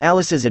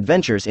Alice's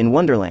Adventures in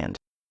Wonderland.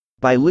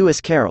 By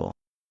Lewis Carroll.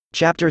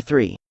 Chapter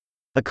 3.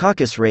 A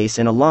caucus race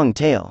and a long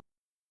tail.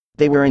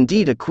 They were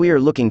indeed a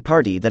queer-looking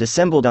party that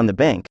assembled on the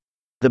bank,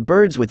 the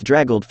birds with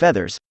draggled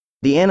feathers,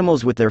 the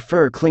animals with their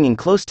fur clinging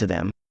close to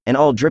them, and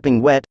all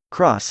dripping wet,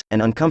 cross, and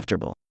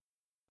uncomfortable.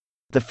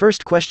 The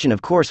first question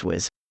of course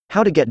was,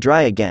 how to get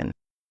dry again.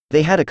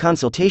 They had a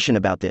consultation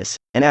about this,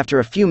 and after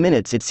a few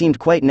minutes it seemed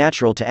quite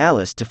natural to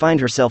Alice to find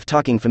herself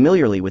talking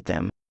familiarly with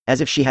them, as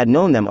if she had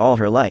known them all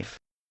her life.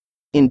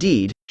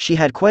 Indeed, she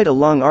had quite a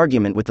long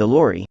argument with the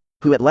Lory,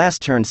 who at last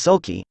turned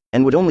sulky,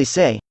 and would only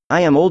say,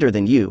 "I am older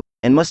than you,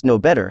 and must know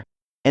better,"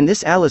 and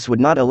this Alice would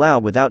not allow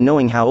without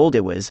knowing how old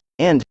it was,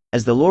 and,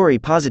 as the Lory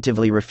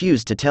positively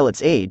refused to tell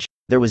its age,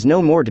 there was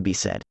no more to be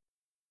said.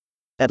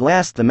 At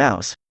last the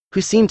Mouse, who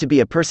seemed to be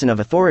a person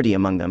of authority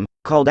among them,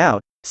 called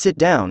out, "Sit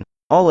down,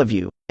 all of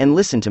you, and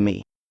listen to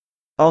me.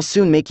 I'll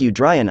soon make you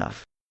dry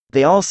enough."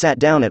 They all sat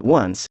down at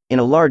once, in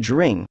a large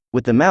ring,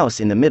 with the Mouse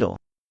in the middle.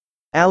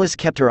 Alice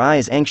kept her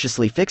eyes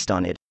anxiously fixed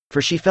on it,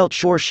 for she felt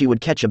sure she would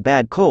catch a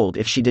bad cold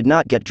if she did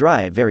not get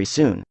dry very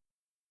soon.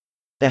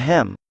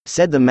 "Ahem,"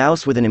 said the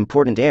Mouse with an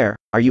important air,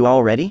 "are you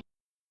all ready?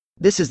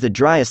 This is the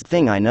driest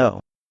thing I know.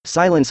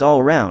 Silence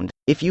all round,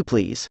 if you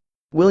please."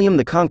 William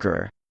the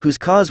Conqueror, whose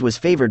cause was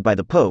favored by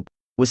the Pope,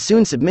 was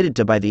soon submitted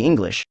to by the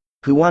English,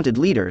 who wanted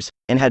leaders,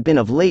 and had been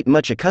of late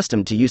much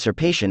accustomed to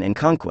usurpation and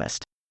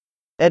conquest.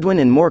 Edwin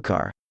and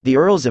Morcar, the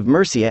Earls of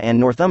Mercia and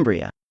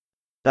Northumbria.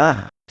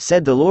 "Ah,"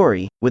 said the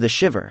Lory, with a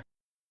shiver.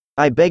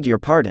 "I beg your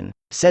pardon,"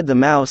 said the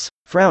Mouse,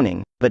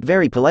 frowning, but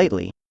very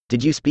politely.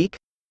 "Did you speak?"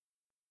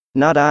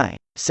 "Not I,"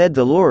 said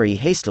the Lory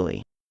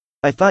hastily.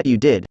 "I thought you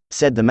did,"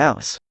 said the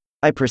Mouse.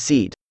 "I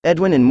proceed."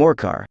 Edwin and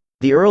Morcar,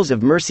 the Earls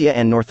of Mercia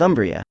and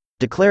Northumbria,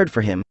 declared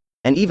for him,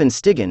 and even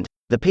Stigand,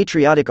 the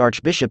patriotic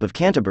Archbishop of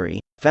Canterbury,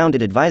 found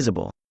it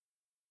advisable.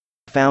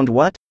 "Found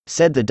what?"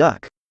 said the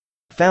Duck.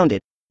 "Found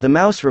it," the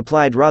Mouse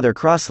replied rather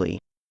crossly.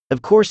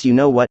 "Of course you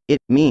know what it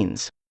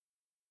means."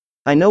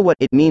 "I know what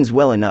it means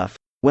well enough.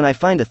 When I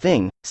find a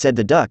thing," said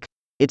the Duck,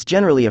 "it's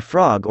generally a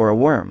frog or a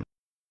worm.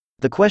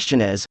 The question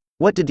is,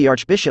 what did the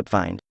Archbishop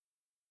find?"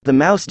 The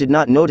Mouse did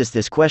not notice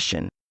this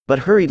question, but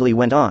hurriedly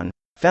went on,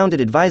 "Found it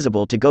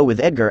advisable to go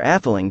with Edgar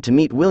Atheling to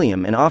meet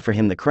William and offer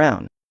him the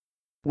crown.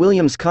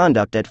 William's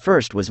conduct at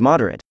first was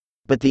moderate,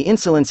 but the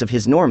insolence of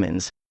his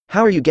Normans,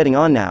 how are you getting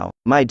on now,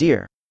 my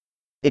dear?"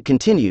 it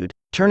continued,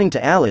 turning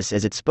to Alice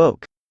as it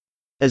spoke.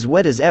 "As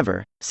wet as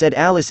ever," said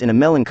Alice in a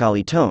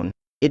melancholy tone.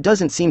 "It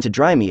doesn't seem to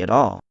dry me at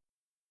all."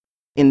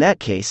 "In that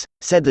case,"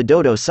 said the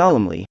Dodo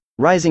solemnly,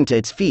 rising to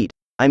its feet,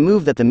 "I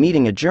move that the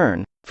meeting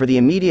adjourn, for the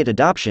immediate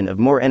adoption of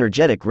more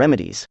energetic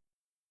remedies."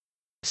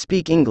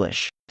 "Speak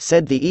English,"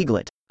 said the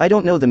Eaglet. "I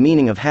don't know the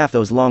meaning of half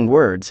those long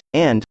words,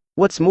 and,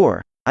 what's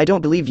more, I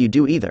don't believe you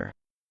do either."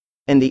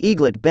 And the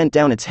Eaglet bent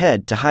down its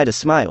head to hide a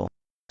smile.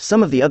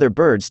 Some of the other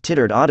birds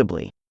tittered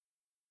audibly.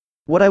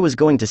 "What I was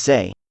going to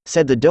say,"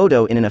 said the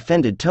Dodo in an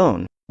offended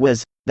tone,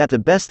 "was, that the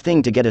best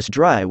thing to get us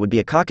dry would be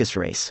a caucus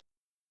race."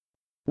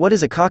 "What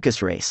is a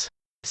caucus race?"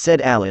 said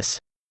Alice.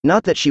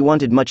 Not that she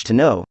wanted much to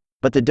know,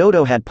 but the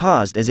Dodo had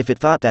paused as if it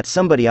thought that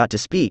somebody ought to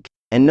speak,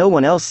 and no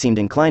one else seemed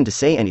inclined to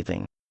say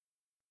anything.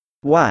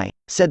 "Why,"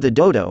 said the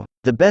Dodo,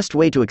 "the best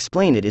way to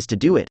explain it is to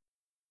do it.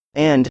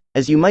 And,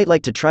 as you might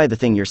like to try the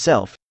thing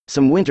yourself,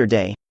 some winter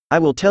day, I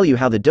will tell you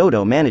how the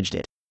Dodo managed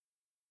it.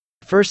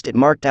 First it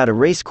marked out a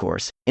race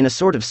course, in a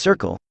sort of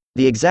circle,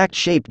 the exact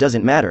shape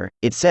doesn't matter,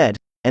 it said,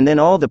 and then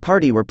all the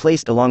party were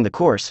placed along the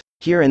course,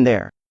 here and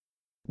there.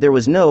 There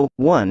was no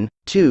 1,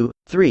 2,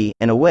 3,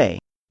 and away,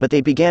 but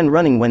they began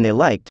running when they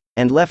liked,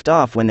 and left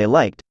off when they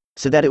liked,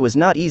 so that it was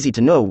not easy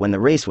to know when the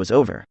race was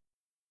over.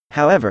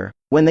 However,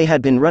 when they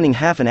had been running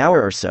half an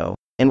hour or so,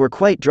 and were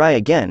quite dry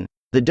again,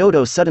 the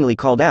Dodo suddenly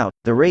called out,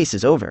 'The race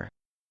is over.'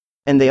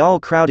 And they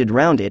all crowded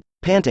round it,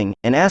 panting,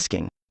 and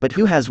asking, 'But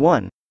who has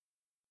won?'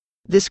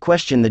 This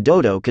question the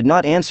Dodo could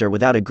not answer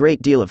without a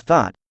great deal of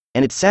thought,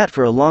 and it sat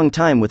for a long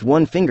time with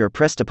one finger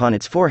pressed upon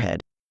its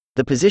forehead,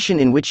 the position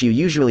in which you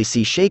usually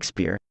see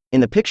Shakespeare, in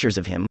the pictures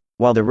of him,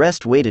 while the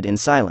rest waited in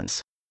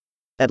silence.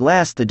 At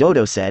last the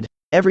Dodo said,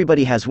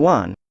 'Everybody has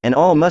won, and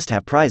all must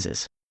have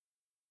prizes.'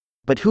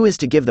 'But who is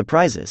to give the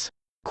prizes?'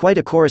 quite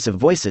a chorus of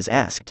voices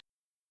asked.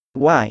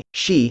 'Why,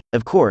 she,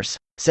 of course,'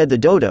 said the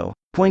Dodo,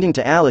 pointing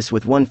to Alice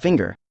with one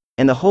finger,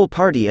 and the whole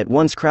party at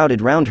once crowded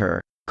round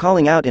her,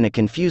 calling out in a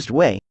confused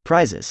way,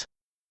 'Prizes!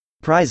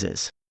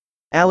 Prizes!'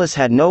 Alice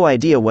had no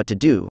idea what to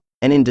do,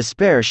 and in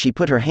despair she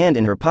put her hand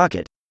in her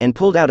pocket, and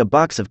pulled out a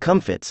box of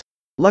comfits.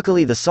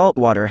 Luckily the salt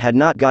water had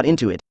not got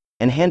into it,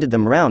 and handed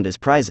them round as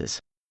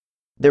prizes.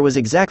 There was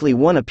exactly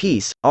one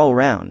apiece, all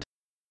round.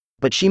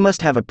 'But she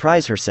must have a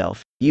prize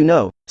herself, you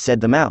know,'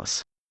 said the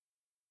Mouse.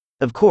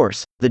 'Of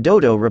course,' the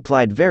Dodo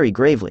replied very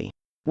gravely.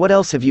 'What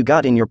else have you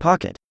got in your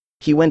pocket?'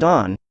 he went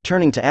on,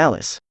 turning to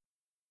Alice.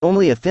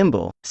 'Only a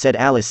thimble,' said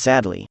Alice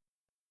sadly.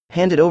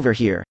 'Hand it over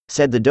here,'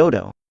 said the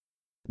Dodo.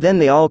 Then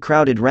they all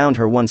crowded round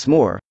her once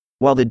more,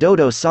 while the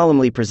Dodo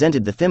solemnly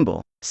presented the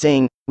thimble,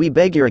 saying, 'We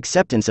beg your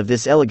acceptance of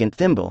this elegant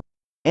thimble,'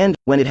 and,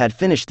 when it had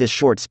finished this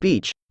short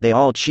speech, they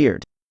all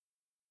cheered.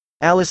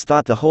 Alice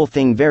thought the whole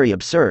thing very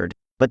absurd,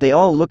 but they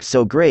all looked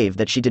so grave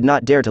that she did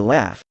not dare to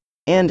laugh,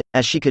 and,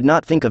 as she could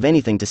not think of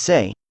anything to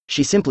say,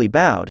 she simply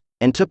bowed,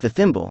 and took the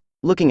thimble,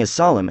 looking as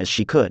solemn as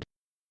she could.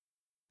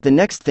 The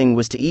next thing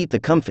was to eat the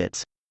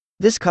comfits.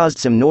 This caused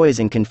some noise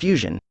and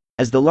confusion,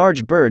 as the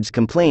large birds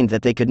complained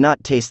that they could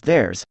not taste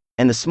theirs,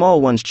 and the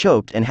small ones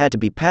choked and had to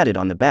be patted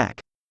on the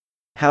back.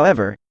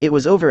 However, it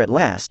was over at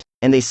last,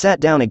 and they sat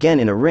down again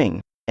in a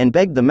ring, and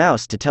begged the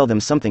mouse to tell them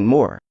something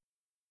more.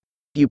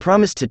 "You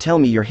promised to tell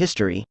me your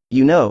history,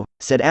 you know,"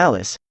 said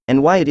Alice,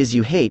 "and why it is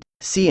you hate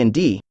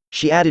C&D,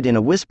 she added in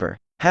a whisper,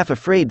 half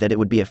afraid that it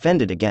would be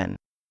offended again.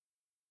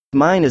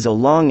 "Mine is a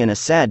long and a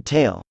sad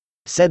tale,"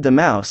 said the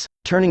mouse,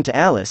 turning to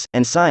Alice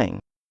and sighing.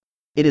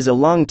 "It is a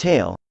long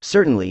tale,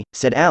 certainly,"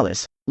 said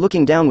Alice,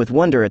 looking down with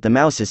wonder at the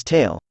mouse's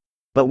tail.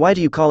 "But why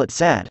do you call it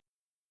sad?"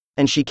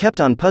 And she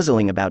kept on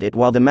puzzling about it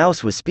while the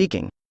mouse was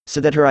speaking,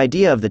 so that her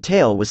idea of the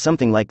tale was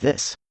something like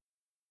this.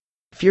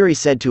 Fury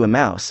said to a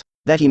mouse,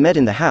 that he met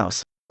in the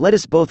house, "Let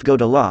us both go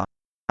to law.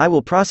 I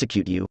will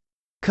prosecute you.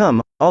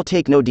 Come, I'll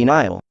take no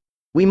denial.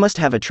 We must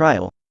have a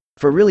trial,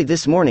 for really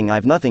this morning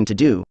I've nothing to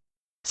do."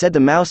 Said the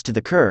mouse to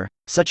the cur,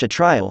 "Such a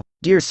trial,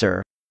 dear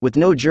sir, with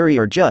no jury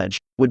or judge,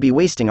 would be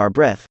wasting our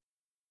breath."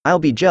 "I'll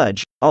be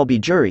judge, I'll be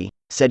jury,"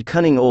 said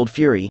cunning old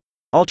Fury.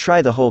 "I'll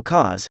try the whole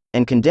cause,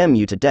 and condemn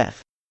you to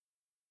death."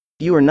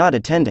 "You are not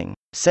attending,"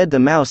 said the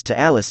mouse to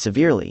Alice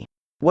severely.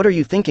 "What are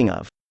you thinking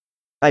of?"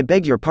 "I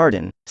beg your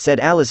pardon," said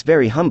Alice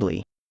very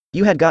humbly.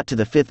 "You had got to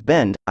the fifth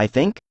bend, I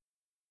think?"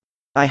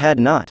 "I had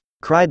not,"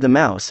 cried the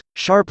mouse,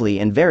 sharply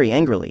and very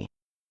angrily.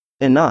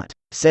 "And not,"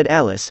 said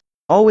Alice,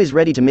 always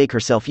ready to make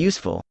herself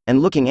useful,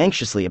 and looking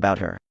anxiously about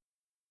her.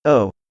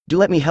 "Oh, do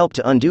let me help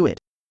to undo it."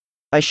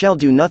 "I shall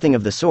do nothing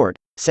of the sort,"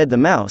 said the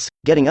mouse,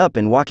 getting up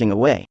and walking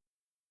away.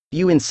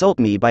 "You insult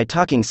me by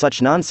talking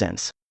such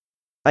nonsense."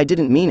 "I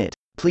didn't mean it,"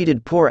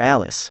 pleaded poor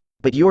Alice,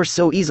 "but you're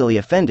so easily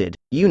offended,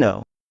 you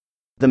know."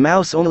 The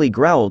mouse only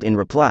growled in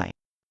reply.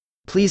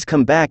 "Please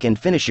come back and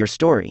finish your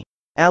story,"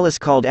 Alice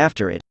called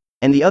after it,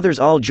 and the others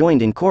all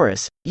joined in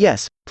chorus,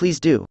 "Yes, please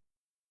do."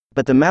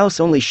 But the mouse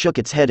only shook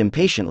its head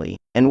impatiently,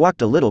 and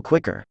walked a little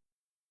quicker.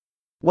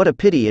 "What a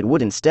pity it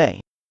wouldn't stay,"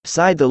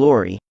 sighed the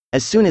lory,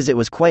 as soon as it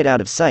was quite out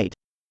of sight,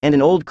 and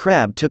an old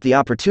crab took the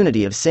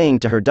opportunity of saying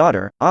to her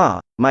daughter, "Ah,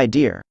 my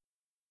dear,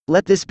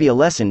 let this be a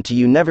lesson to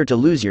you never to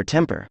lose your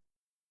temper."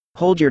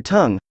 "Hold your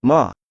tongue,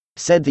 ma,"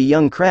 said the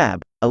young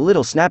crab, a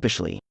little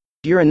snappishly.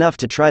 "You're enough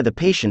to try the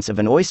patience of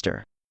an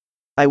oyster."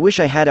 "I wish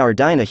I had our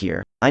Dinah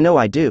here, I know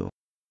I do,"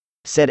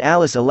 said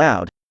Alice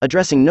aloud,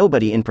 addressing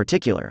nobody in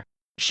particular.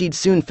 "She'd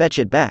soon fetch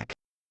it back."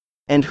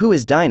 "And who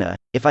is Dinah,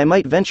 if I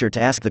might venture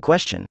to ask the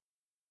question?"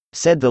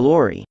 said the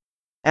lory.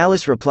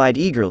 Alice replied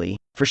eagerly,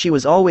 for she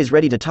was always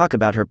ready to talk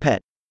about her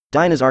pet.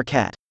 "Dinah's our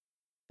cat.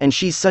 And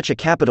she's such a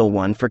capital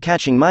one for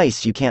catching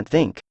mice you can't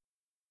think.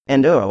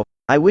 And oh,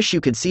 I wish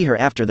you could see her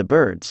after the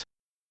birds.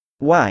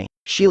 Why,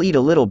 she'll eat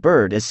a little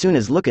bird as soon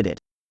as look at it."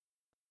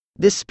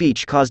 This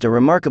speech caused a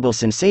remarkable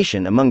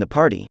sensation among the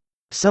party.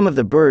 Some of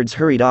the birds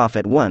hurried off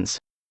at once.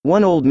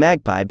 One old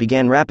magpie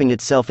began wrapping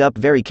itself up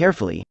very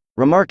carefully,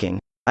 remarking,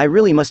 "I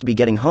really must be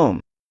getting home.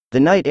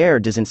 The night air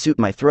doesn't suit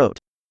my throat."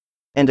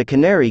 And a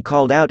canary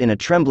called out in a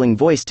trembling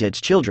voice to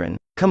its children,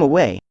 "Come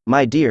away,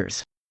 my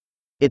dears.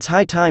 It's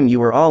high time you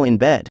were all in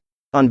bed."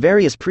 On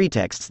various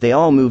pretexts they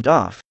all moved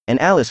off, and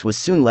Alice was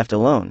soon left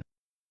alone.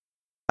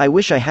 "I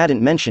wish I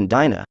hadn't mentioned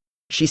Dinah,"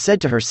 she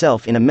said to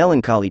herself in a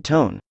melancholy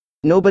tone.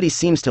 "Nobody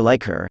seems to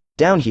like her,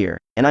 down here,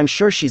 and I'm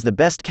sure she's the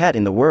best cat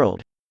in the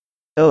world.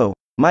 Oh,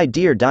 my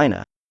dear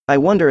Dinah, I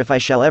wonder if I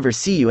shall ever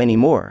see you any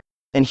more."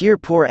 And here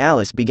poor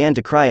Alice began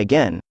to cry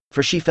again,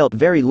 for she felt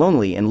very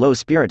lonely and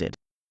low-spirited.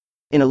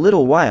 In a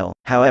little while,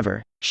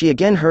 however, she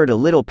again heard a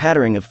little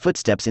pattering of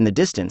footsteps in the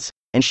distance,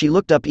 and she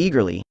looked up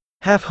eagerly,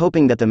 half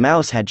hoping that the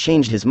mouse had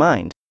changed his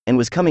mind, and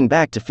was coming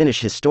back to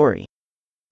finish his story.